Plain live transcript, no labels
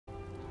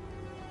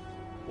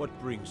What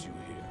brings you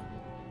here?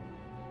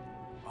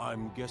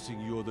 I'm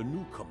guessing you're the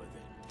newcomer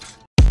then.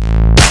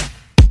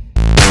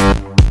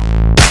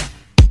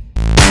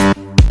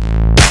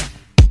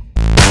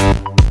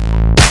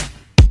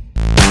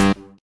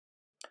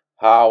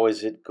 How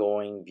is it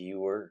going,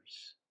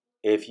 viewers?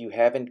 If you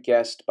haven't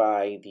guessed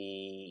by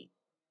the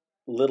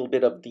little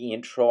bit of the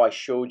intro I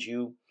showed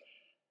you,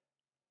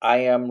 I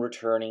am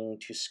returning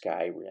to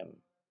Skyrim.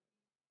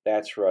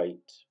 That's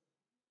right.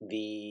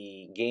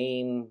 The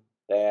game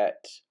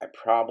that I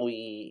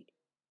probably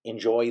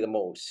enjoy the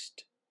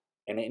most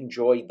and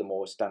enjoyed the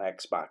most on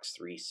Xbox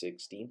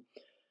 360.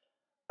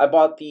 I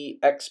bought the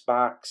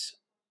Xbox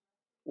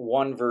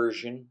One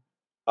version,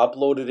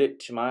 uploaded it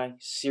to my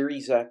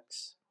Series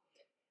X,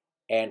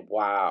 and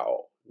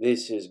wow,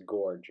 this is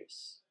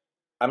gorgeous.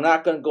 I'm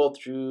not going to go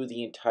through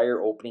the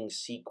entire opening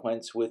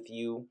sequence with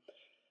you.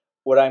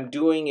 What I'm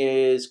doing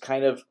is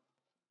kind of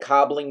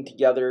cobbling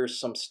together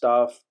some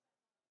stuff,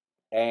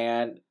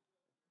 and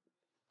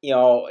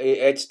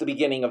it's the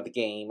beginning of the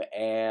game,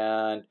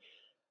 and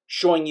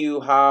showing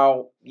you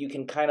how you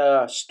can kind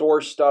of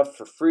store stuff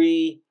for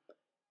free,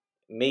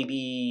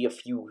 maybe a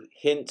few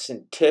hints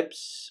and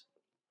tips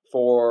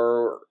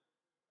for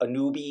a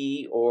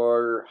newbie,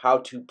 or how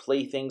to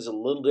play things a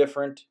little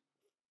different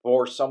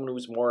for someone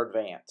who's more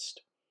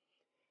advanced.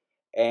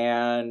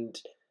 And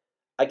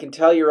I can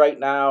tell you right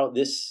now,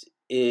 this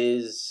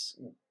is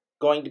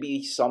going to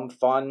be some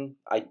fun.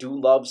 I do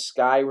love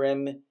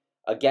Skyrim.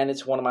 Again,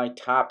 it's one of my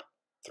top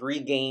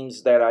 3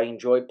 games that I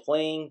enjoy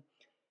playing.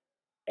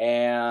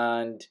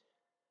 And,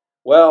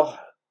 well,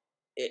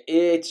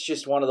 it's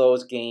just one of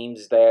those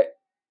games that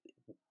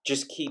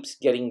just keeps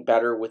getting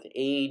better with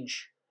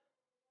age.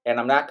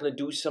 And I'm not going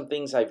to do some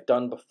things I've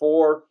done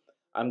before.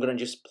 I'm going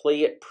to just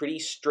play it pretty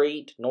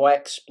straight. No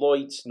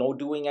exploits, no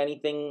doing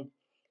anything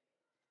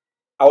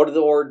out of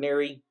the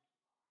ordinary.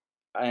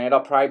 And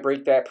I'll probably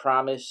break that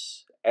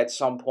promise at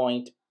some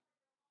point,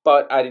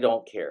 but I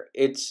don't care.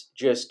 It's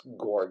just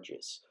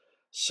gorgeous.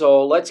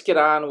 So let's get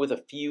on with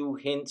a few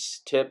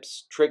hints,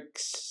 tips,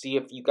 tricks, see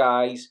if you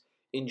guys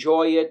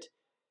enjoy it.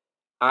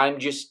 I'm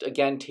just,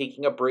 again,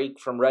 taking a break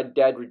from Red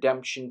Dead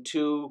Redemption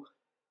 2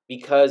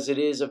 because it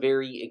is a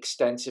very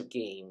extensive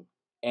game,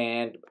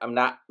 and I'm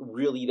not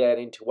really that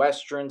into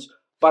Westerns,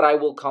 but I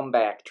will come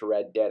back to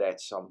Red Dead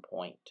at some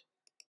point.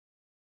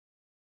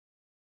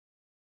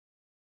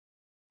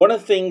 One of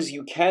the things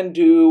you can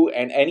do,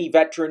 and any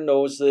veteran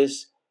knows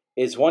this,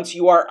 is once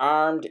you are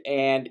armed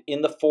and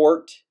in the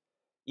fort,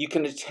 you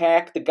can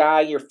attack the guy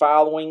you're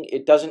following.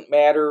 It doesn't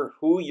matter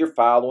who you're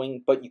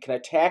following, but you can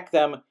attack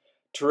them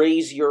to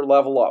raise your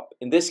level up.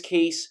 In this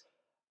case,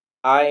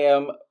 I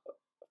am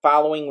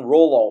following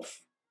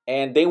Rolf,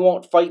 and they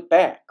won't fight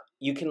back.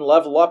 You can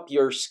level up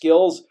your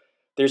skills.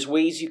 There's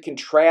ways you can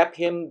trap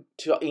him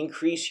to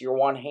increase your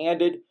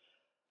one-handed.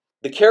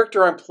 The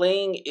character I'm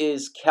playing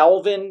is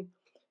Kelvin.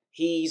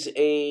 He's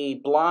a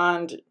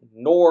blonde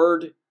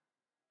Nord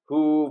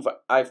who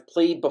I've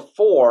played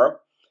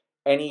before,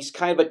 and he's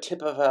kind of a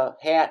tip of a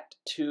hat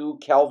to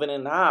Calvin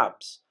and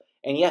Hobbes.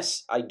 And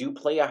yes, I do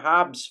play a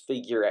Hobbes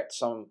figure at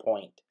some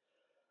point.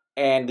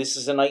 And this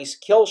is a nice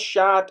kill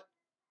shot,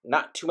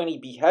 not too many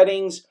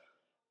beheadings.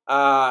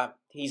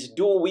 He's a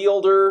dual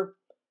wielder.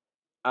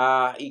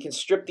 You can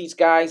strip these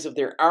guys of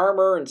their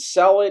armor and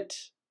sell it.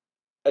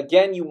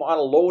 Again, you want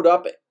to load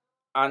up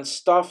on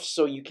stuff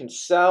so you can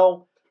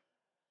sell.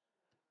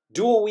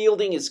 Dual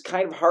wielding is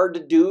kind of hard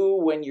to do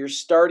when you're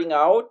starting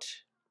out,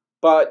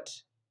 but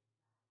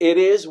it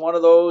is one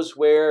of those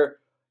where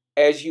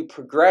as you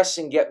progress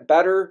and get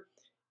better,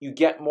 you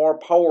get more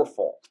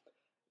powerful.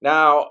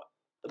 Now,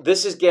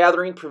 this is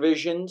gathering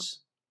provisions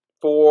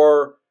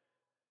for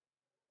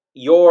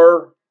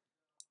your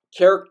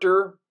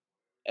character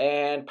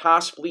and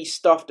possibly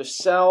stuff to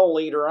sell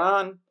later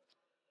on.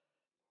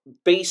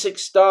 Basic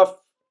stuff,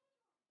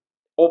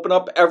 open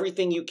up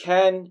everything you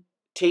can,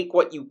 take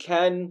what you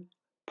can,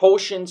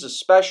 potions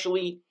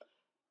especially,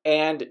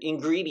 and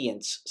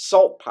ingredients,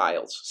 salt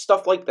piles,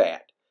 stuff like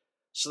that,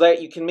 so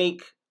that you can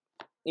make,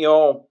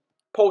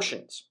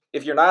 potions.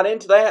 If you're not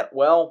into that,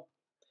 well,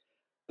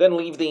 then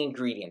leave the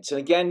ingredients. And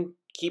again,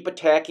 keep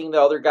attacking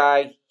the other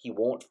guy. He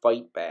won't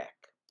fight back.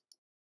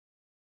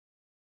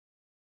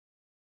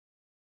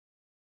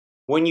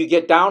 When you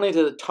get down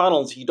into the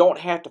tunnels, you don't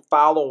have to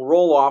follow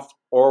Roloff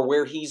or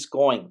where he's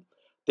going.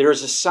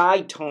 There's a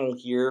side tunnel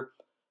here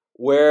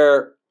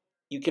where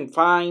you can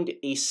find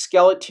a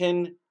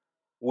skeleton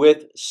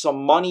with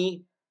some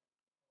money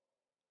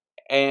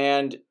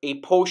and a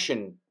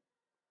potion.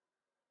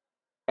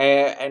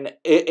 And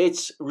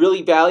it's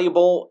really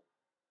valuable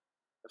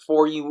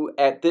for you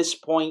at this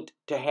point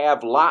to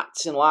have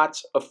lots and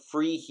lots of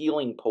free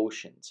healing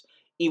potions,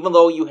 even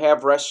though you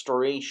have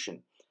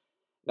restoration.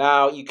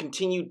 Now, you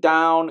continue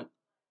down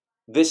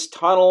this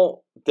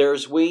tunnel.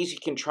 There's ways you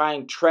can try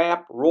and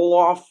trap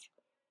Roloff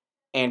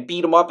and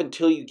beat him up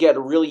until you get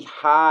a really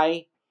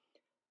high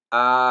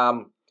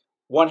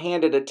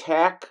one-handed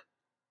attack,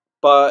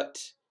 but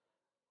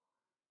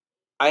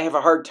I have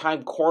a hard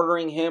time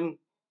cornering him,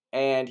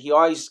 and he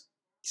always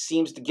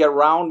seems to get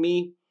around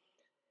me.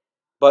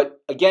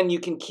 But again, you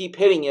can keep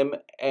hitting him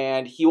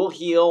and he will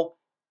heal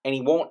and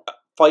he won't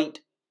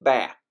fight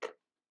back.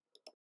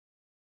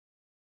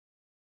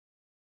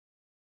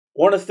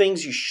 One of the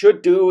things you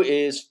should do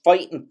is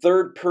fight in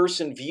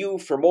third-person view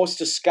for most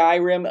of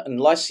Skyrim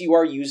unless you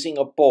are using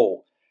a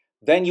bow.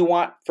 Then you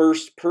want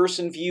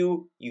first-person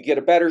view. You get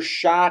a better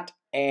shot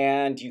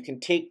and you can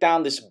take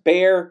down this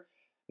bear.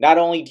 Not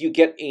only do you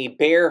get a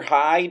bear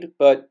hide,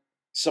 but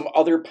some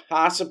other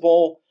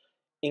possible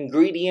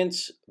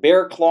ingredients.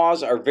 Bear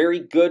claws are very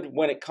good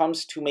when it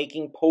comes to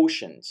making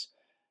potions.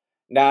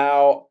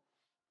 Now,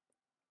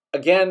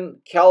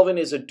 again, Calvin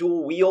is a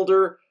dual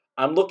wielder.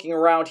 I'm looking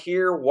around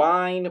here,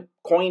 wine,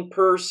 coin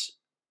purse,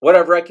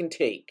 whatever I can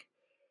take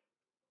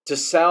to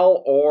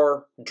sell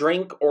or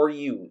drink or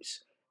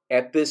use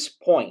at this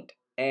point.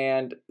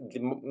 And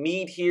the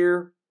mead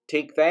here,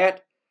 take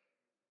that.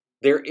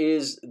 There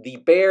is the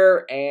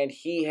bear, and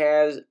he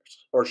has,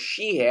 or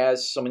she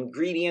has, some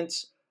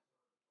ingredients: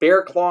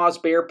 bear claws,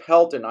 bear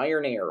pelt, and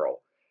iron arrow.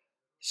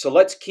 So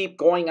let's keep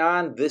going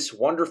on this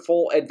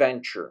wonderful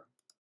adventure.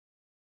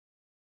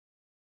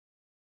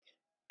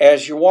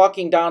 As you're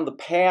walking down the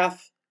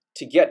path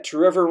to get to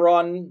River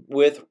Run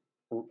with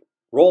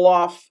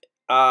Roloff,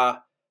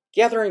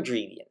 gather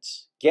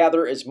ingredients.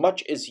 Gather as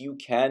much as you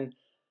can.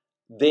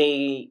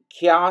 They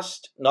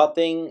cost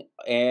nothing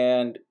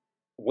and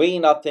weigh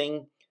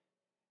nothing.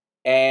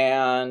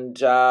 And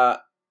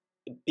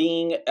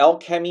being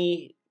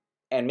alchemy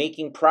and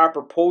making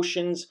proper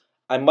potions,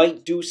 I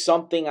might do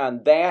something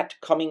on that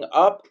coming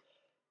up.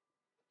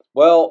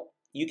 Well,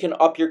 you can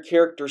up your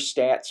character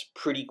stats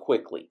pretty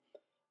quickly.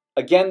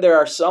 Again, there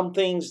are some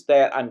things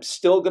that I'm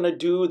still going to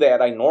do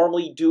that I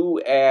normally do,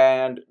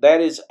 and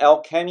that is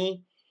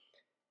alchemy.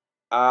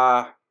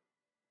 I'm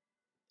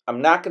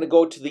not going to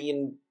go to the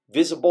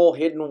invisible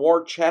hidden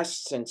war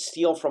chests and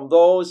steal from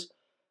those,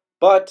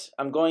 but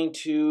I'm going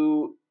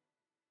to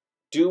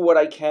do what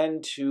I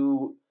can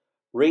to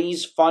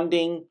raise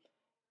funding.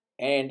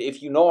 And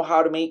if you know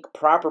how to make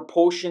proper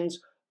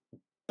potions,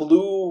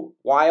 blue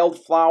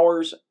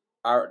wildflowers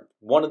are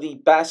one of the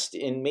best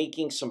in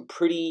making some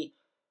pretty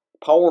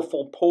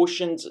powerful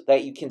potions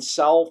that you can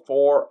sell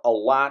for a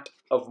lot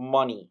of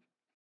money.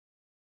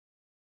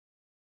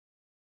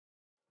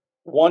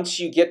 Once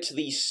you get to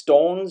these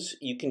stones,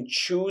 you can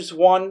choose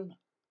one.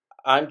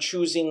 I'm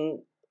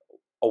choosing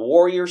a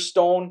warrior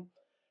stone.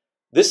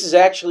 This is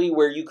actually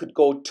where you could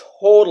go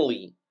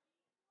totally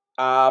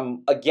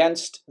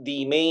against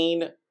the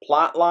main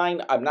plot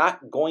line. I'm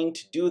not going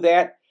to do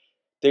that.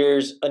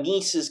 There's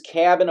Anice's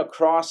cabin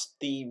across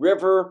the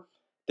river.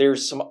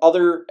 There's some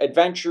other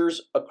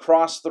adventures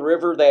across the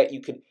river that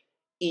you could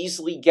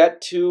easily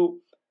get to.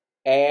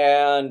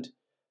 And,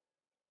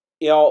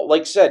 you know,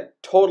 like I said,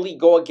 totally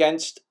go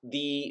against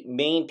the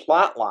main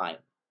plot line.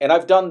 And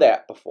I've done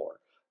that before.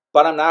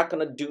 But I'm not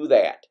going to do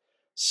that.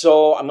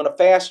 So I'm going to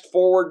fast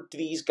forward to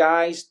these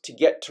guys to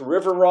get to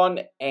River Run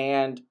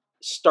and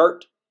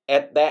start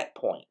at that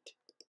point.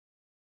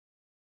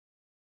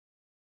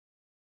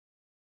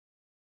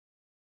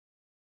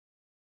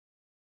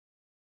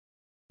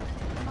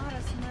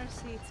 Mara's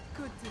mercy, it's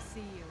good to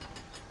see you.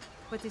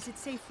 But is it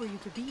safe for you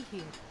to be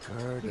here?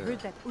 We heard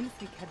that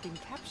Ulfric had been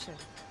captured.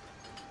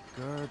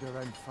 Girder,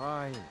 I'm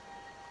fine.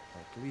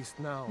 At least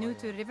now. New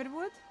to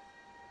Riverwood?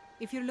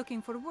 If you're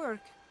looking for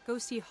work, go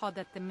see Hod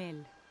at the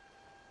mill.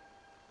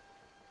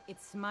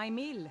 It's my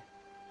mill.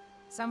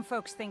 Some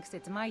folks thinks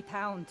it's my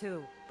town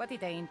too, but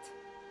it ain't.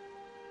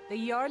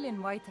 The Jarl in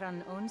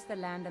Whiterun owns the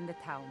land and the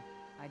town.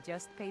 I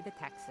just pay the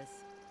taxes.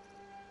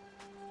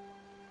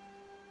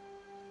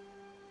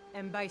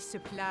 And by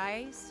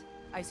supplies,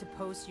 I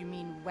suppose you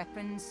mean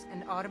weapons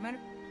and armor?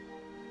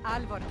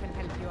 Alvor can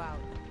help you out.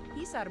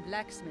 He's our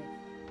blacksmith.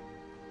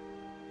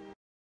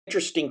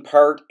 Interesting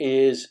part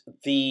is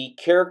the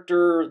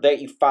character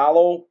that you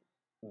follow,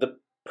 the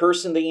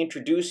person they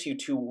introduce you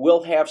to,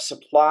 will have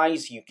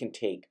supplies you can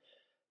take.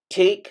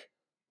 Take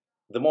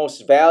the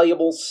most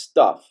valuable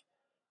stuff.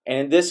 And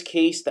in this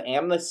case, the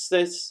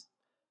amethyst,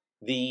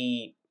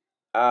 the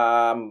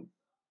lockpick,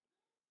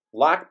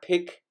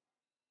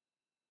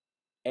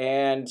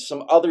 and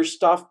some other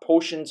stuff,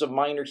 potions of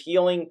minor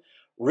healing,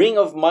 ring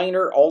of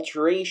minor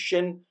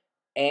alteration,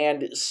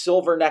 and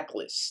silver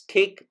necklace.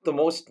 Take the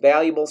most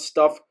valuable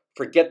stuff,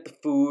 forget the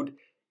food.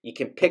 You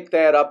can pick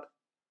that up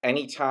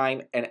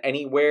anytime and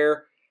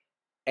anywhere.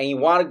 And you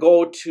want to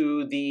go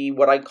to the,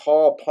 what I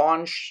call,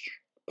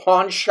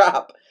 pawn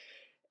shop,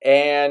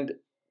 and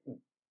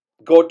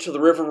go to the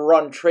River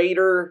Run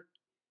Trader,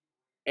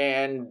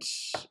 and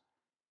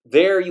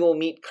there you will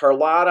meet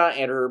Carlotta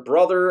and her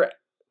brother,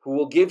 who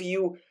will give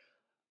you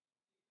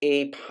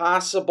a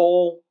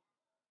possible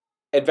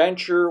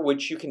adventure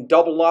which you can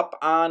double up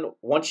on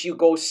once you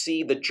go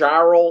see the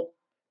Jarl,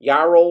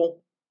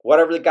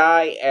 whatever the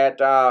guy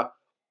at,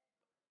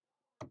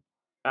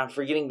 I'm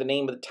forgetting the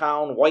name of the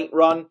town,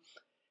 Whiterun,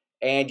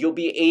 and you'll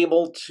be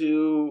able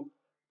to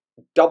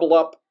double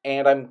up,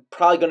 and I'm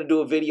probably going to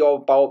do a video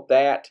about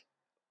that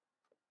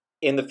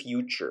in the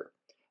future.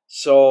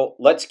 So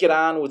let's get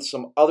on with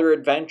some other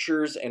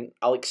adventures, and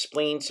I'll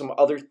explain some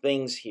other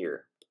things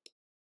here.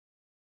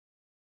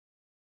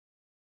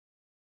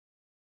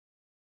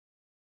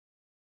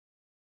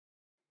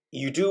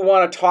 You do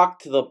want to talk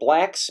to the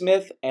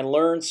blacksmith and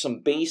learn some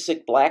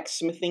basic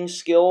blacksmithing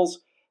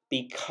skills,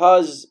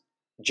 because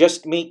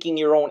just making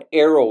your own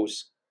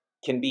arrows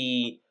can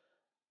be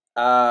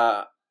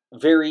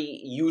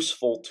very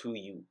useful to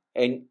you.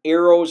 And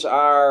arrows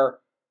are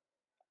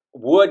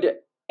wood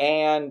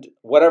and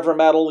whatever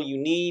metal you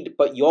need,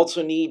 but you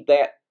also need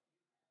that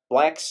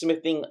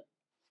blacksmithing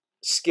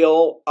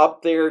skill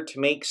up there to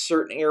make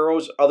certain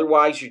arrows.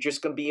 Otherwise, you're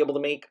just going to be able to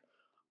make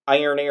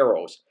iron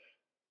arrows.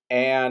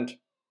 And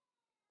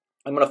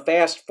I'm going to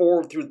fast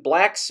forward through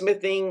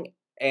blacksmithing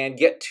and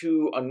get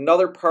to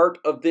another part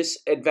of this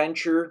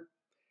adventure,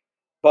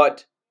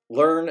 but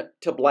learn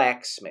to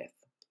blacksmith.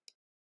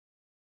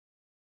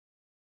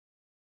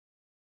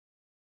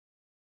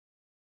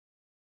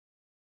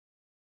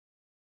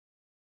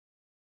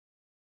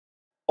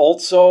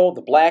 Also,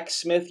 the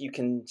blacksmith, you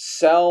can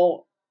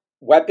sell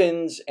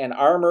weapons and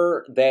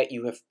armor that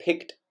you have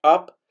picked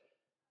up.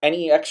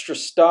 Any extra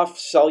stuff,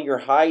 sell your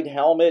hide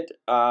helmet,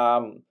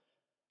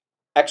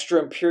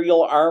 extra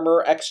Imperial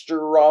armor,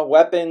 extra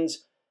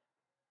weapons.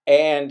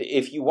 And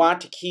if you want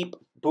to keep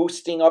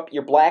boosting up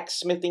your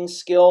blacksmithing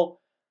skill,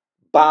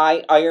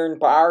 buy iron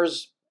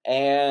bars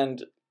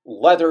and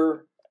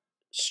leather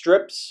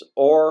strips,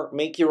 or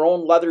make your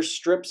own leather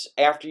strips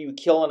after you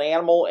kill an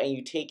animal and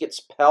you take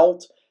its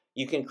pelt.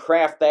 You can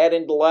craft that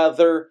into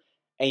leather,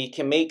 and you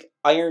can make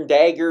iron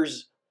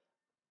daggers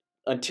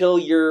until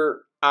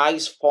your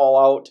eyes fall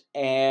out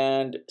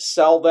and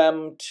sell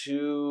them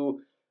to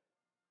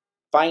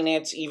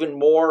finance even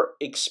more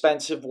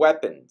expensive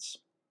weapons.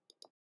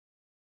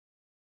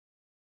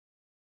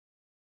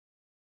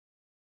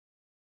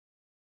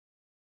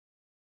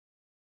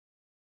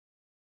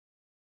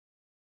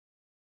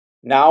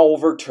 Now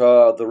over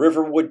to the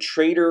Riverwood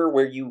Trader,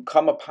 where you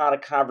come upon a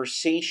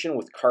conversation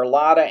with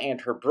Carlotta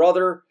and her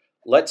brother.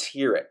 Let's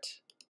hear it.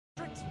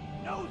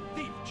 No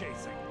thief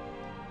chasing.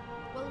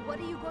 Well, what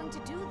are you going to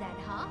do then,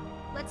 huh?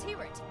 Let's hear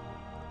it.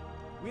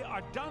 We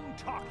are done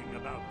talking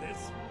about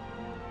this.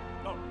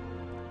 Oh,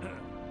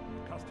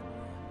 customer.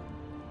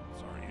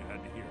 Sorry you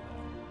had to hear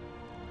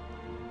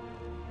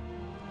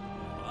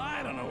that.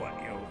 I don't know what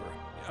you over.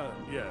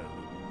 Yeah,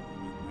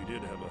 we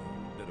did have a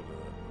bit of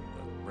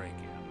a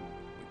break-in.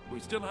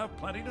 We still have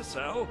plenty to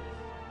sell.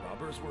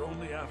 Robbers were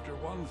only after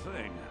one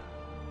thing.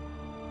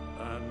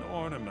 An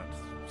ornament,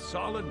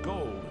 solid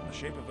gold in the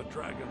shape of a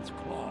dragon's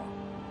claw.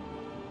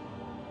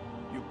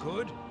 You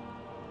could?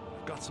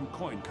 I've got some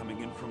coin coming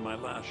in from my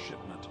last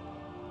shipment.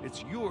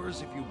 It's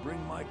yours if you bring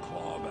my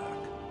claw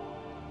back.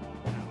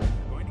 Now, if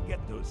you're going to get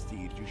those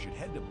thieves, you should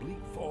head to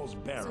Bleak Falls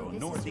Barrow,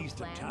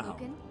 northeast of town.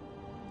 Lucan?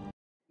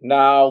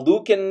 Now,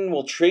 Lucan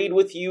will trade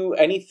with you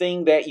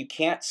anything that you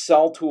can't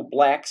sell to a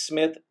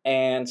blacksmith,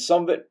 and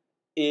some of it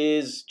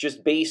is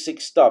just basic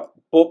stuff.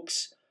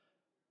 Books,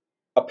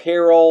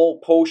 apparel,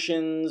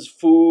 potions,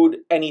 food,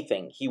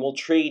 anything. He will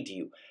trade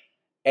you.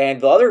 And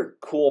the other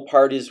cool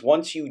part is,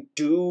 once you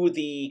do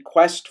the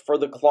quest for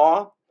the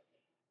claw,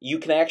 you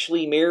can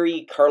actually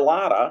marry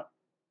Carlotta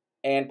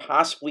and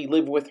possibly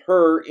live with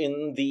her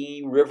in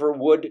the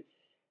Riverwood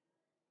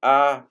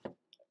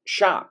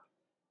shop.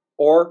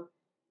 Or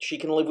she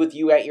can live with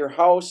you at your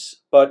house,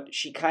 but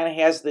she kind of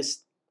has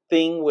this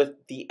thing with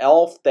the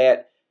elf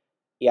that,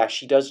 yeah,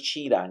 she does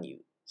cheat on you.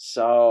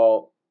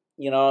 So,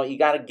 you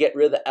got to get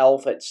rid of the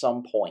elf at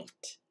some point.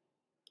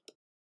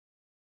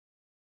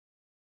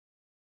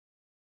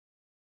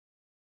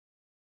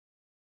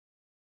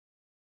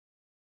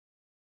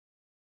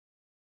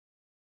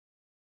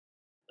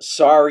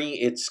 Sorry,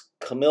 it's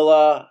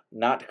Camilla,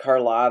 not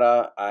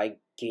Carlotta. I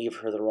gave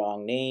her the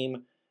wrong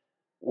name.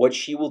 What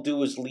she will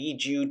do is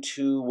lead you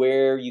to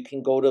where you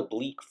can go to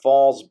Bleak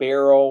Falls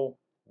Barrow.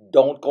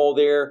 Don't go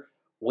there.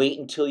 Wait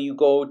until you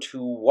go to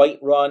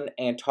Whiterun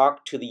and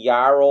talk to the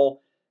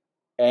Jarl,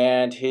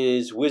 and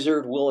his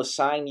wizard will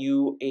assign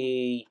you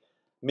a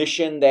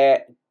mission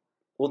that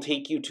will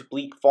take you to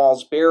Bleak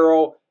Falls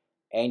Barrow,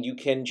 and you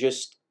can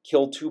just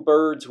kill two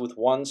birds with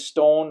one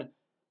stone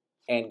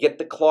and get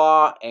the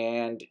claw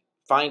and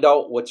find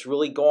out what's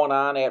really going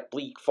on at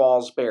Bleak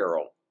Falls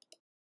Barrow.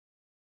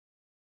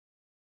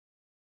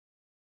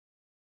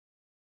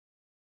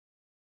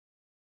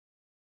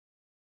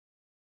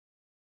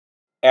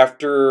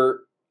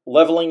 After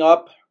leveling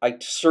up, I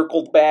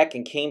circled back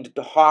and came to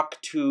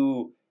talk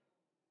to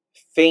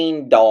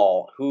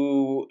Feindal,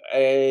 who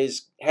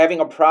is having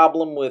a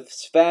problem with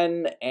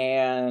Sven,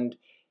 and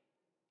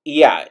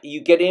yeah,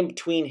 you get in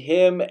between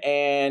him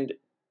and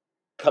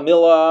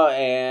Camilla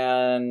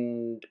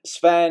and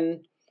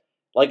Sven.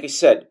 Like I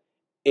said,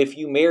 if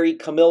you marry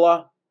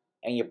Camilla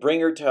and you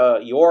bring her to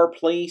your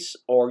place,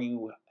 or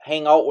you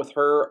hang out with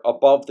her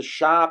above the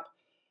shop,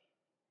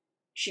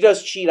 she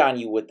does cheat on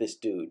you with this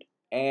dude.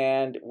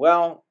 And,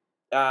 well,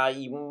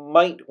 you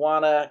might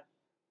want to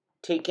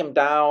take him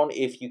down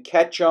if you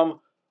catch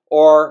him,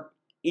 or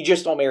you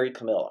just don't marry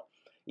Camilla.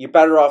 You're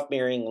better off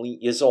marrying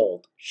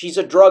Isolde. She's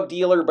a drug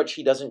dealer, but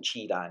she doesn't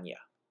cheat on you.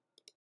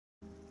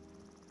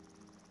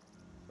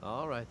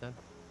 All right, then.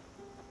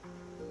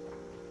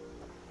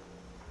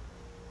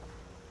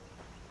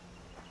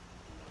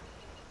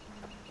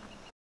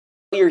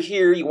 While you're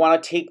here, you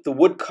want to take the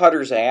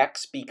woodcutter's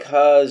axe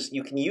because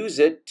you can use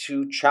it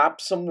to chop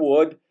some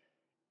wood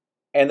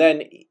and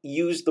then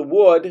use the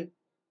wood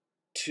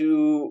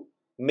to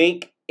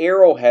make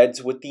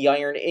arrowheads with the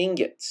iron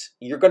ingots.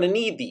 You're going to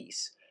need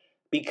these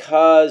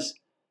because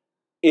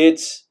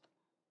it's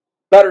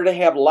better to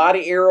have a lot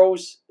of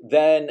arrows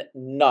than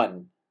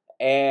none.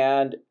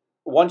 And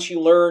once you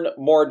learn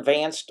more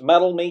advanced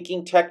metal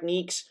making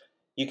techniques,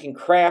 you can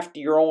craft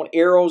your own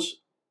arrows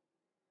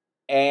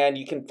and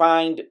you can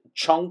find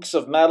chunks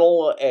of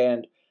metal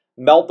and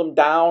melt them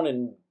down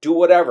and do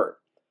whatever.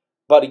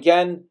 But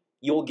again,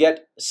 you'll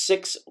get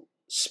 6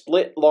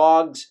 split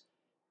logs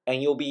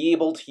and you'll be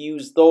able to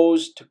use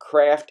those to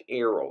craft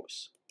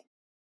arrows.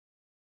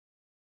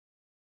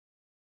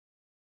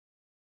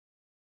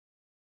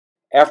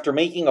 After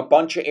making a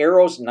bunch of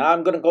arrows, now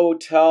I'm going to go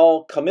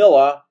tell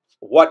Camilla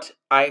what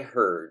I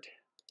heard.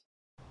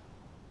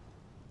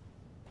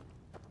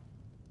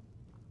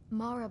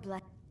 Mara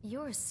Black,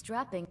 you're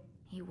strapping.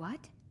 He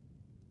what?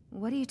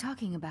 What are you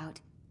talking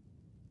about?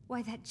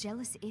 Why, that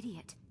jealous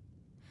idiot.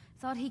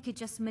 Thought he could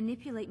just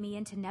manipulate me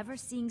into never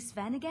seeing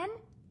Sven again?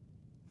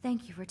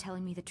 Thank you for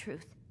telling me the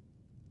truth.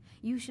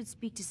 You should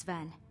speak to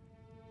Sven.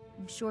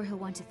 I'm sure he'll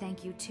want to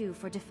thank you too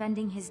for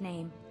defending his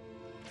name.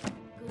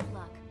 Good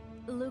luck.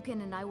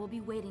 Lucan and I will be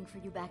waiting for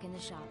you back in the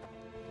shop.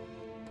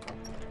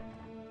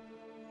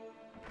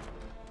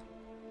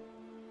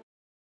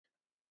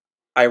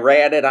 I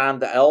ratted on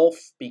the elf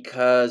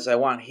because I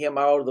want him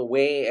out of the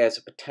way as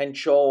a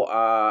potential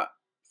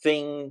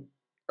thing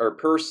or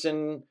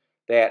person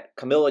that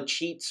Camilla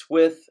cheats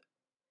with.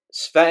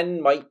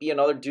 Sven might be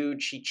another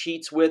dude she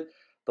cheats with.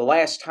 The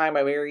last time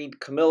I married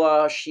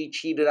Camilla, she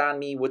cheated on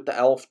me with the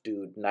elf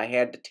dude, and I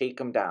had to take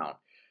him down.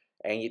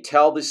 And you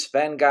tell this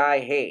Sven guy,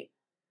 hey,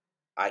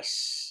 I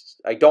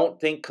don't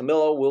think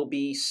Camilla will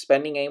be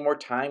spending any more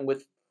time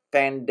with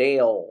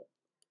Fandale.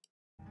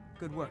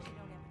 Good work.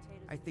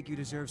 I think you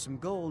deserve some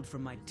gold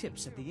from my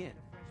tips at the inn.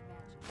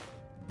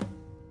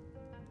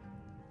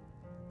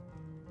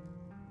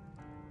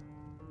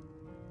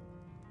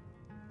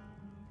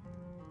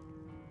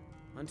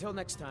 Until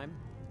next time.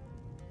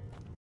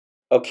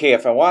 Okay,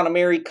 if I want to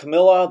marry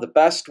Camilla, the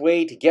best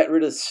way to get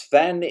rid of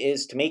Sven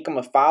is to make him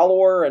a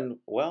follower and,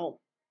 well,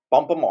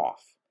 bump him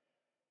off.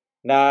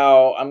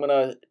 Now, I'm going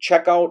to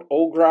check out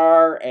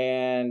Ograr,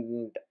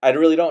 and I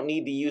really don't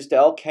need to use the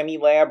alchemy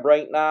lab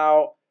right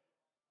now.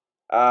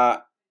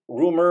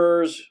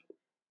 Rumors,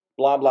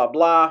 blah, blah,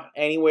 blah.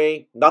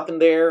 Anyway, nothing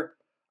there.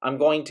 I'm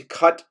going to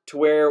cut to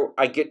where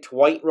I get to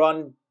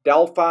Whiterun,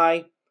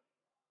 Delphi.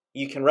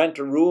 You can rent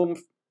a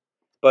room,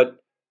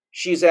 but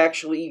she's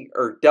actually,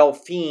 or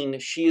Delphine,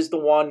 she is the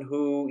one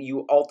who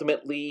you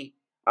ultimately,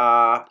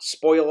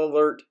 spoiler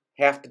alert,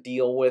 have to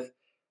deal with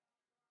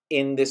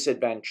in this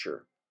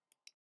adventure.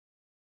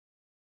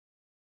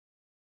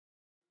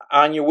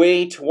 On your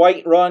way to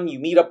Whiterun, you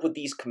meet up with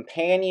these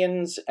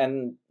companions,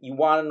 and you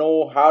want to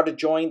know how to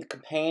join the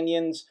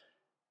companions.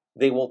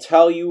 They will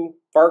tell you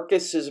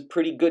Farkas is a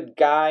pretty good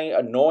guy,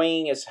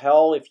 annoying as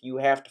hell if you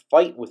have to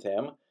fight with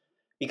him,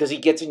 because he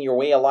gets in your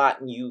way a lot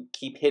and you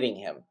keep hitting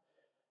him.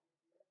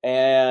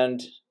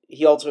 And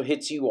he also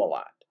hits you a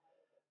lot.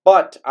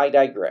 But I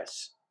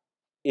digress.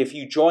 If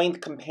you join the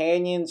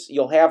companions,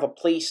 you'll have a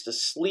place to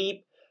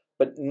sleep,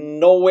 but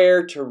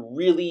nowhere to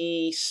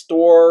really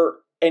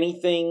store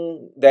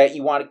anything that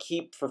you want to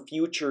keep for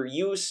future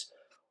use.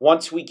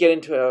 Once we get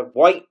into a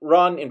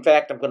Whiterun, in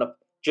fact, I'm going to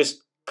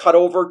just cut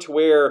over to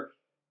where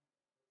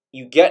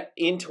you get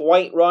into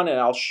Whiterun, and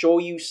I'll show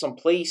you some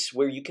place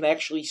where you can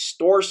actually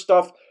store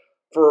stuff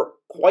for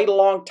quite a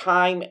long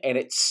time, and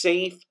it's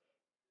safe,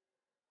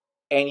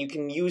 and you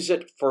can use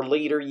it for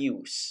later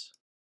use.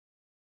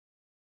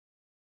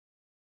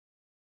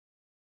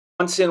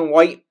 Once in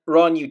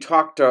Whiterun, you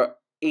talk to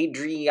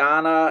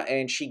Adriana,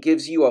 and she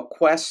gives you a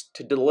quest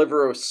to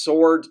deliver a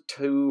sword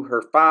to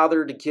her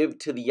father to give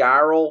to the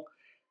Jarl.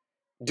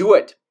 Do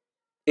it.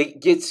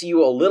 It gets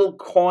you a little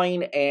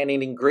coin, and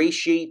it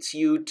ingratiates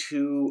you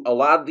to a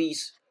lot of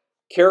these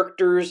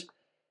characters,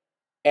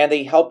 and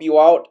they help you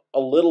out a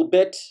little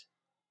bit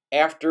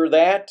after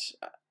that.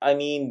 I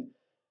mean,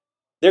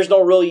 there's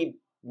no really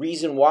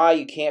reason why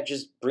you can't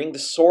just bring the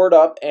sword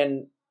up,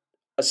 and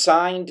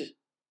assigned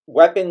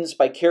weapons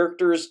by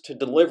characters to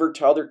deliver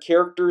to other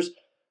characters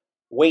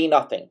weigh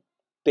nothing.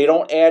 They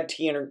don't add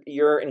to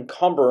your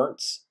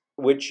encumbrance,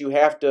 which you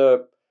have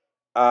to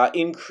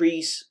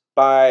increase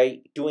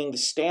by doing the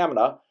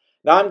stamina.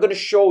 Now I'm going to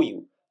show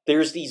you.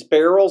 There's these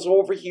barrels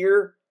over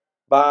here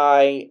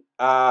by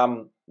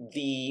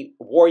the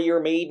Warrior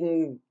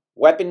Maiden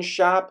weapon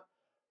shop.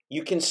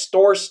 You can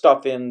store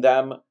stuff in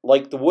them,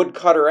 like the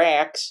woodcutter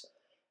axe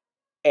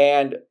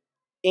and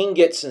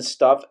ingots and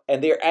stuff,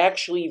 and they're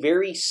actually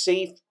very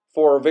safe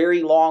for a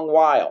very long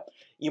while.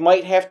 You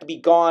might have to be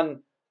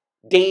gone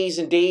days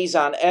and days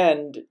on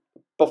end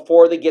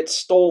before they get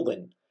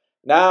stolen.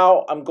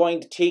 Now I'm going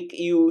to take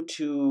you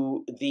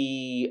to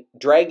the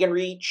Dragon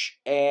Reach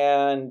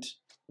and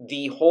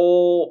the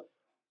whole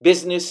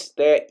business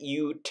that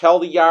you tell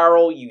the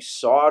Jarl you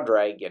saw a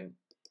dragon.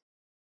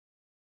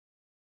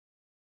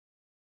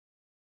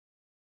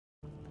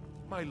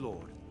 My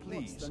lord,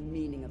 please. What's the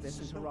meaning of this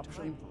is no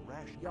interruption? time for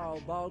rash Jarl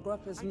action.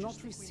 Balgrup is I not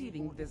just think we need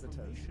receiving more visitors.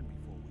 information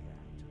before we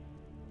act.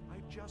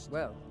 I just...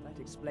 Well,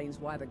 that explains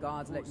why the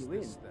guards let Who's you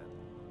in. this, then?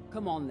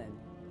 Come on then.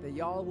 The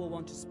Jarl will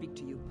want to speak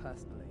to you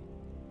personally.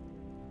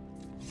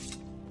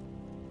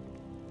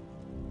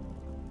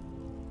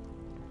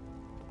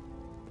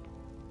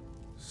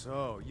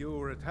 So, you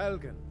were at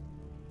Helgen.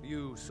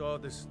 You saw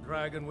this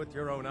dragon with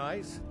your own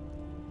eyes?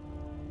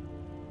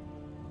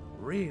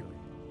 Really?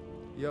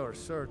 You're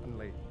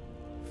certainly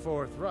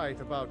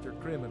forthright about your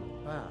criminal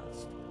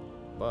past.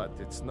 But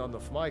it's none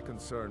of my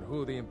concern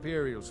who the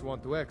Imperials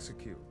want to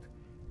execute,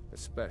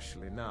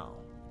 especially now.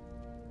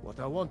 What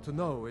I want to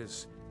know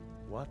is,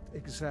 what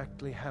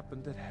exactly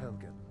happened at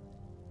Helgen?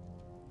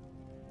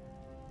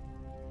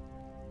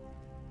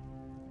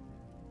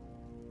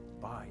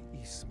 By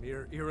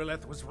Ysmir,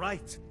 Irileth was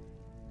right!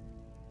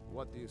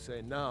 What do you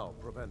say now,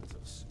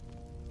 Proventus?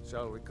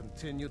 Shall we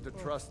continue to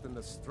trust in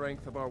the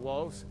strength of our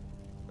walls?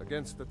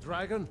 Against the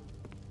dragon?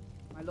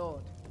 My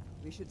lord,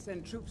 we should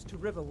send troops to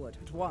Riverwood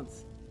at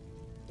once.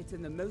 It's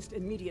in the most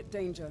immediate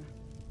danger.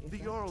 If The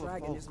that Jarl of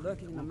dragon is Falkreath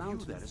lurking in the will view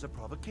mountains. that as a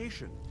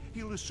provocation.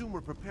 He'll assume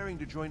we're preparing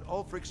to join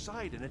Ulfric's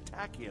side and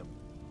attack him.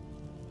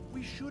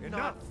 We should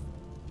Enough!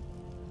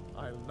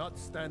 not... I'll not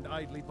stand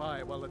idly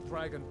by while the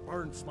dragon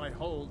burns my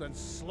hold and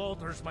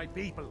slaughters my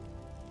people.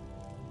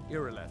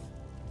 Irileth,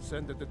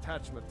 send a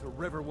detachment to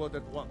Riverwood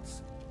at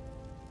once.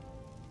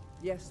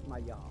 Yes,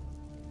 my Jarl.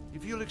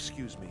 If you'll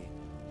excuse me,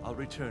 I'll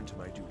return to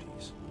my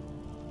duties.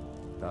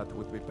 That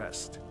would be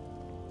best.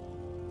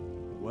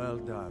 Well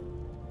done.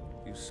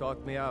 You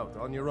sought me out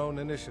on your own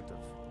initiative.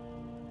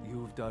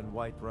 You've done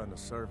Whiterun a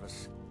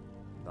service,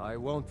 and I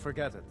won't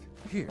forget it.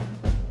 Here,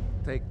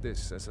 take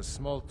this as a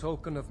small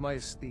token of my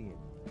esteem.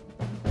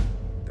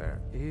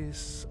 There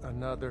is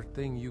another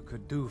thing you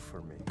could do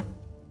for me.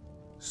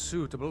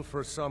 Suitable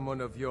for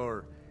someone of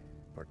your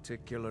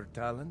particular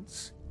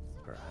talents,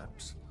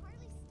 perhaps.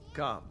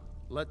 Come,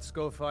 let's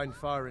go find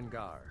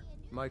Farengar,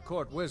 my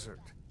court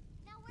wizard.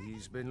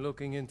 He's been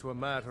looking into a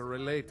matter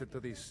related to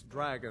these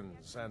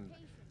dragons and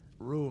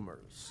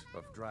rumors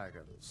of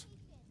dragons.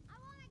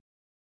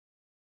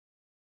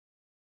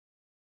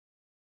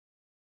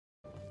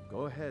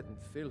 Go ahead and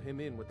fill him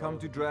in with Come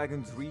to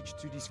Dragon's Reach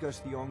to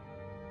discuss the on...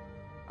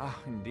 Ah,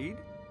 indeed?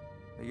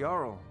 The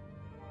Jarl.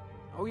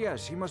 Oh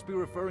yes, he must be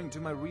referring to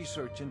my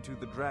research into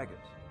the dragons.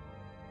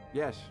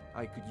 Yes,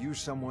 I could use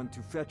someone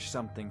to fetch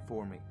something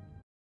for me.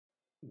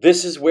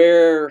 This is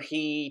where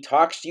he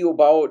talks to you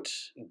about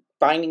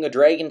finding a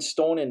dragon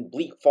stone in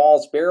Bleak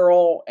Falls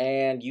Barrow,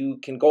 and you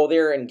can go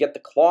there and get the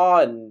claw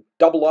and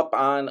double up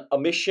on a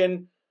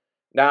mission.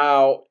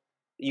 Now,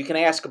 you can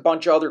ask a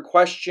bunch of other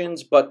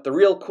questions, but the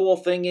real cool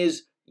thing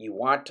is you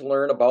want to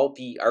learn about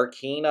the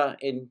Arcana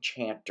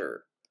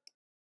Enchanter.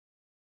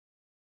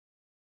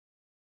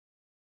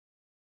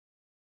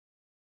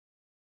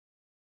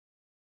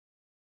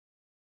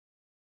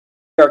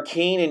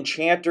 Arcane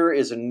Enchanter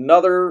is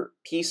another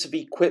piece of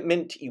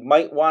equipment you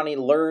might want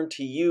to learn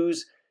to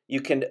use.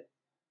 You can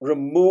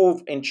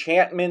remove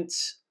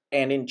enchantments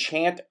and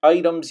enchant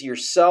items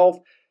yourself.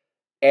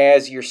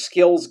 As your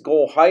skills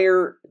go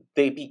higher,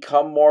 they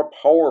become more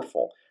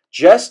powerful.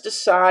 Just a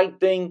side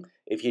thing,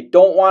 if you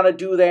don't want to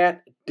do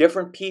that,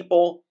 different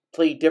people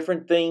play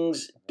different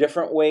things,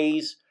 different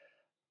ways.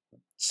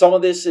 Some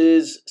of this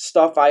is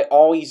stuff I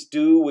always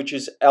do, which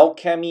is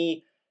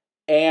alchemy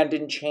and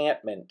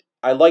enchantment.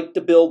 I like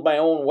to build my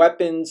own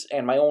weapons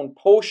and my own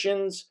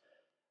potions,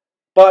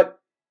 but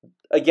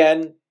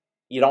again,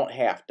 you don't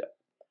have to.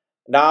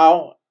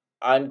 Now,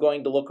 I'm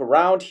going to look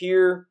around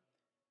here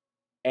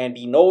and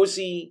be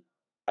nosy.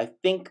 I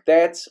think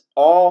that's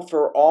all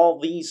for all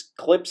these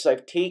clips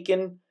I've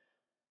taken.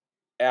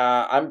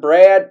 I'm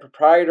Brad,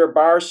 proprietor of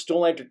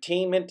Barstool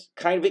Entertainment,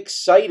 kind of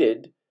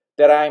excited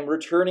that I'm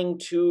returning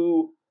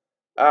to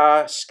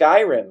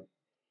Skyrim,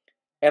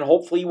 and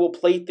hopefully we'll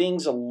play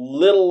things a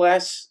little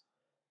less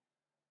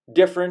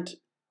different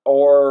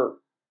or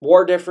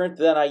more different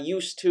than I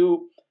used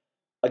to.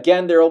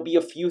 Again, there will be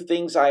a few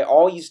things I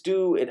always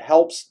do. It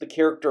helps the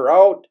character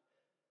out.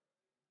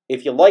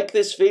 If you like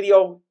this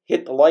video,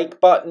 hit the like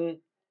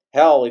button.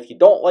 Hell, if you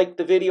don't like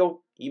the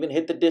video, even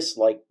hit the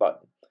dislike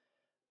button.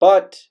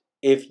 But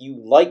if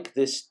you like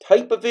this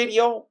type of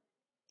video,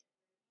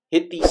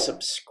 hit the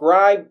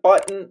subscribe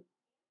button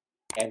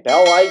and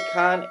bell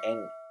icon,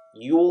 and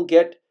you will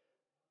get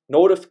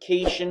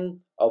notification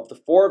of the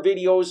 4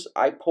 videos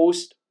I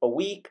post a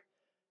week.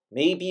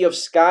 Maybe of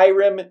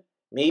Skyrim,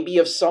 maybe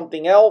of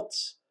something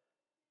else.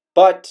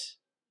 But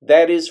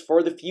that is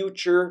for the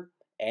future,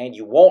 and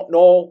you won't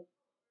know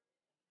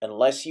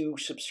unless you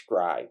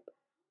subscribe.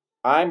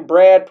 I'm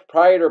Brad,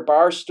 proprietor of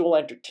Barstool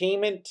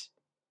Entertainment.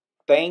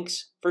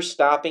 Thanks for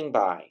stopping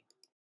by.